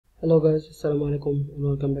Hello guys, আসসালামু আলাইকুম and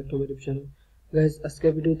welcome back to my YouTube channel. Guys,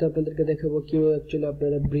 আজকের ভিডিওতে আপনাদেরকে দেখাবো কিভাবে অ্যাকচুয়ালি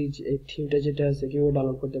আপনারা ব্রিজ এই থিমটা যেটা আছে কিভাবে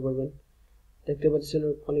ডাউনলোড করতে পারবেন। দেখতে পাচ্ছেন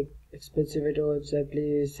অনেক এক্সপেন্সিভ, এটা এক্স্যাক্টলি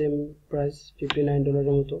সেম প্রাইস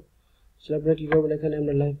 $59 মতো। সো আপনারা কি করবেন, এখানে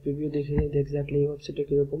আমরা লাইভ রিভিউ দেখে নিই এক্স্যাক্টলি ওয়েবসাইটটা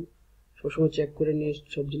কিরকম। সবসময় চেক করে নিয়ে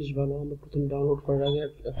সব জিনিস ভালো। আমরা প্রথম ডাউনলোড করার আগে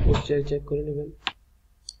চেক করে নেবেন।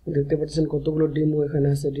 দেখতে পাচ্ছেন কতগুলো ডেমো এখানে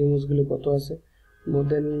আছে, ডেমোসগুলো কত আছে, মোর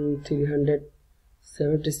দেন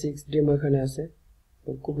 376 ডেমো এখানে আছে।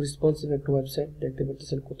 খুব রেসপন্সিভ একটা ওয়েবসাইট, দেখতে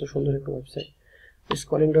পাচ্ছেন কত সুন্দর একটা ওয়েবসাইট।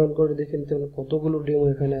 স্ক্রলিং ডাউন করে দেখে নিতে হবে কতগুলো ডেমো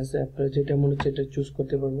এখানে আছে, আপনারা যেটা মনে হচ্ছে এটা চুজ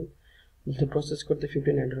করতে পারবেন। প্রসেস করতে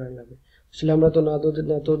 $59 লাগে। আসলে আমরা তো না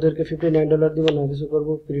তো ওদেরকে $59 দিব না, কিছু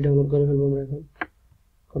করবো, ফ্রি ডাউনলোড করে ফেলবো আমরা এখন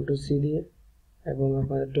Ctrl+C দিয়ে। এবং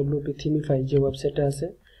আপনার WP থিমিফাই যে ওয়েবসাইটটা আছে,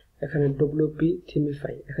 এখানে WP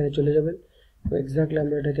থিমিফাই এখানে চলে যাবেন। তো এক্স্যাক্টলি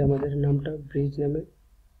আমরা এটাকে আমাদের নামটা ব্রিজ নামে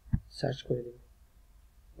সার্চ করে দেব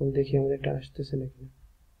এবং দেখি আমাদের এটা আসতেছে নাকি।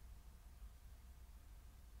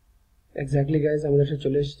 এক্স্যাক্টলি গাইজ আমাদের সাথে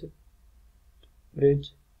চলে এসেছে ব্রিজ।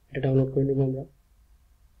 এটা ডাউনলোড করে নেব আমরা।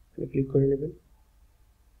 ক্লিক করে নেবেন,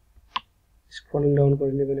 স্ক্রলিং ডাউন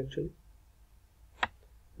করে নেবেন, অ্যাকচুয়ালি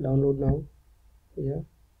ডাউনলোড নাও। ইয়া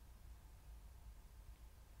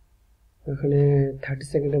এখানে 30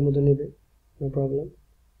 সেকেন্ডের মধ্যে নেবে, নো প্রবলেম।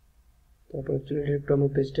 তারপর অ্যাকচুয়ালি একটু আমার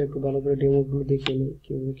পেজটা একটু ভালো করে ডেমোগুলো দেখিয়ে নিই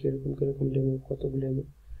কীভাবে কীরকম ডেমো, কতগুলো ডেমো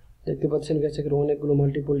দেখতে পাচ্ছেন। গেছে অনেকগুলো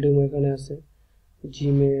মাল্টিপল ডেমো এখানে আছে,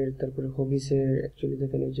 জিমের, তারপরে হবিসের। অ্যাকচুয়ালি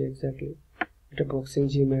দেখেন এই যে এক্স্যাক্টলি এটা বক্সিং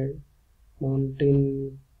জিমের, মাউন্টেন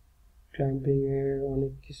ক্লাইম্বিং এর,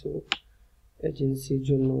 অনেক কিছু এজেন্সির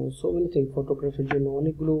জন্য, সো মেনি থিং, ফটোগ্রাফির জন্য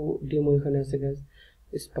অনেকগুলো ডেমো এখানে আছে গাইস।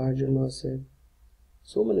 স্পার জন্য আছে,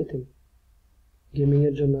 সো মেনি থিং, গেমিং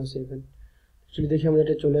এর জন্য আছে ইভেন। অ্যাকচুয়ালি দেখি আমাদের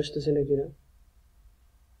এটা চলে আসতেছে নাকি না।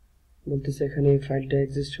 বলতেছে এখানে ফাইলটা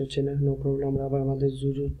এক্সিস্ট হচ্ছে না, নো প্রবলেম। আমরা আবার আমাদের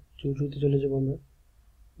জুজুতে চলে যাবো, আমরা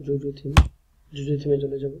জুজু থিমে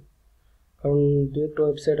চলে যাব। কারণ দু একটা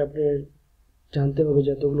ওয়েবসাইট আপনার জানতে হবে,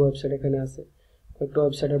 যতগুলো ওয়েবসাইট এখানে আছে একটা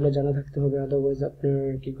ওয়েবসাইট আপনার জানা থাকতে হবে, আদারওয়াইজ আপনার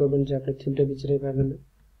কি করবেন যে আপনার থিমটা বিচারে পাবেন না,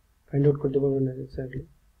 ফাইন্ড আউট করতে পারবেন না। এক্স্যাক্টলি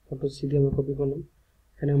Ctrl+C দিয়ে আমরা কপি করলাম,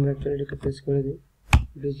 এখানে আমরা অ্যাকচুয়ালি এটাকে পেস্ট করে দিই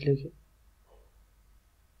ব্রিজ লিখে।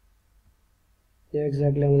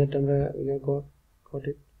 এক্স্যাক্টলি আমাদেরটা আমরা গট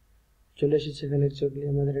ইট চলে এসেছে এখানে। অ্যাকচুয়ালি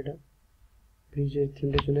আমাদের এটা ব্রিজের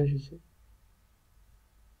থিমটা চলে এসেছে।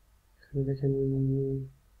 এখানে দেখেন,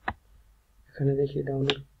 এখানে দেখি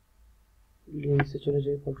ডাউনলোড লিঙ্কসে চলে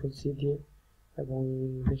যাই Ctrl+C দিয়ে এবং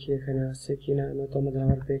দেখি এখানে আসছে কিনা, নয়তো আমাদের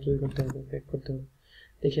আবার প্যাক করতে হবে।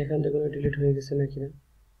 দেখি এখান থেকে কোনো ডিলিট হয়ে গেছে নাকি না।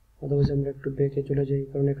 অথবা আমরা একটু ব্যাকে চলে যাই,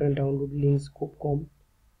 কারণ এখানে ডাউনলোড লিঙ্কস খুব কম,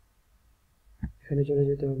 এখানে চলে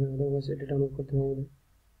যেতে হবে, অথবা এটা ডাউনলোড করতে হবে আমাদের।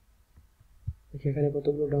 দেখি এখানে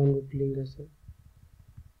কতগুলো ডাউনলোড লিঙ্ক আছে,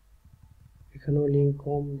 এখানেও লিঙ্ক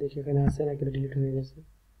কম। দেখি এখানে আছে নাকি ডিলিট হয়ে গেছে।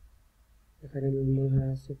 এখানে মনে হয়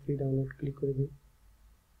আছে, ফ্রি ডাউনলোড ক্লিক করে দিই।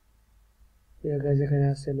 গাইজ এখানে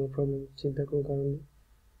আছে, নো প্রবলেম, চিন্তা কোনো কারণ নেই।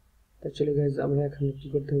 অ্যাকচুয়ালি গাইজ আমরা এখানে কি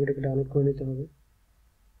করতে হবে, এটাকে ডাউনলোড করে নিতে হবে।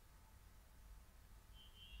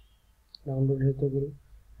 ডাউনলোড হতে হবে,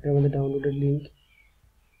 এটা আমাদের ডাউনলোডের লিঙ্ক।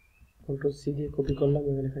 Ctrl+C দিয়ে কপি করলাম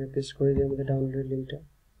এবং এখানে পেস্ট করে দিই আমাদের ডাউনলোডের লিঙ্কটা।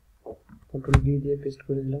 Ctrl+V দিয়ে পেস্ট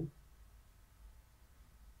করে দিলাম।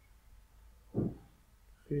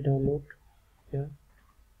 Free download, yeah.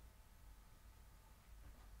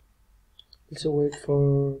 So wait for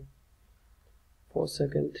 4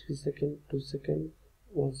 seconds, 3 seconds, 2 seconds,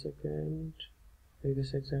 1 second. I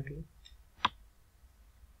guess exactly.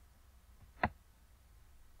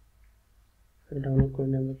 Download করে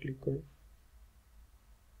আমরা ক্লিক করি।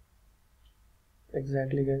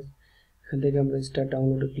 এক্স্যাক্টলি গাইজ এখান থেকে আমরা স্টার্ট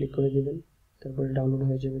ডাউনলোডে ক্লিক করে দিবেন, তারপরে ডাউনলোড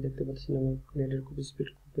হয়ে যাবে। দেখতে পাচ্ছেন আমার নেটের খুব স্পিড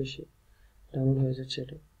খুব বেশি, ডাউনলোড হয়ে যাচ্ছে।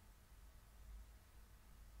 এটা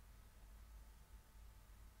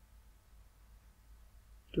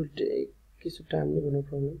টু টেক কিছু টাইম নেবে, নো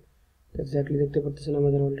প্রবলেম। এক্স্যাক্টলি দেখতে পাচ্ছেন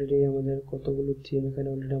আমাদের অলরেডি আমাদের কতগুলো থিম এখানে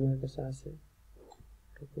অলরেডি আমার কাছে আছে।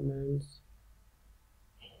 ডকুমেন্টস,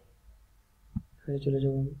 এখানে চলে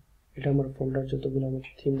যাবো আমি। এটা আমার ফোল্ডার, যতগুলো আমার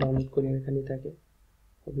থিম ডাউনলোড করি এখানেই থাকে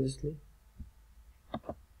অবভিয়াসলি।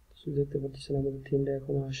 দেখতে পাচ্ছেন আমাদের থিমটা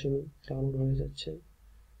এখনো আসেনি, ডাউনলোড হয়ে যাচ্ছে।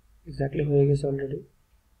 এক্স্যাক্টলি হয়ে গেছে অলরেডি।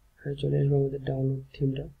 এখানে চলে আসবে আমাদের ডাউনলোড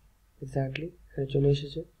থিমটা, এক্স্যাক্টলি এখানে চলে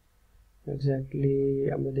এসেছে। এক্স্যাক্টলি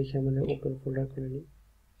আমরা দেখি আমাদের ওপেন ফোল্ডার করে নিই।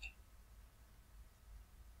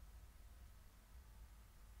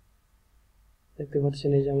 দেখতে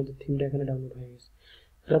পাচ্ছেন এই যে আমাদের থিমটা এখানে ডাউনলোড হয়ে গেছে।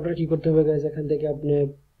 তারপরে কি করতে হবে গাইজ, এখান থেকে আপনি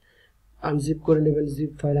আনজিপ করে নেবেন,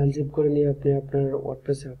 জিপ ফাইল আনজিপ করে নিয়ে আপনি আপনার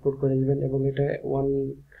ওয়ার্ডপ্রেসে আপলোড করে দেবেন। এবং এটা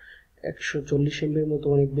 140 MB মতো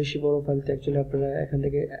অনেক বেশি বড় ফাইল, অ্যাকচুয়ালি আপনারা এখান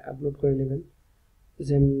থেকে আপলোড করে নেবেন।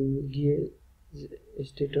 যেম গিয়ে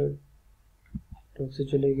স্টেটর টক্সে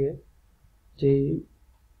চলে গিয়ে যেই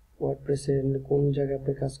ওয়ার্ডপ্রেসে কোন জায়গায়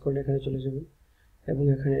আপনি কাজ করলে এখানে চলে যাবেন এবং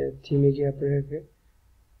এখানে থিমে গিয়ে আপনাকে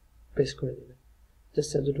পেস্ট করে দেবেন,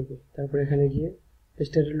 জাস্ট এতটুকু। তারপর এখানে গিয়ে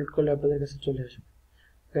পেজটা রিলোড করলে আপনাদের কাছে চলে আসবে।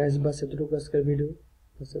 গাইস বাস এতটুকু আজকের ভিডিও,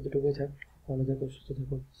 বাস এতটুকুই থাক। ভালো থাকুন, সুস্থ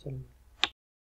থাকুন, সালাম।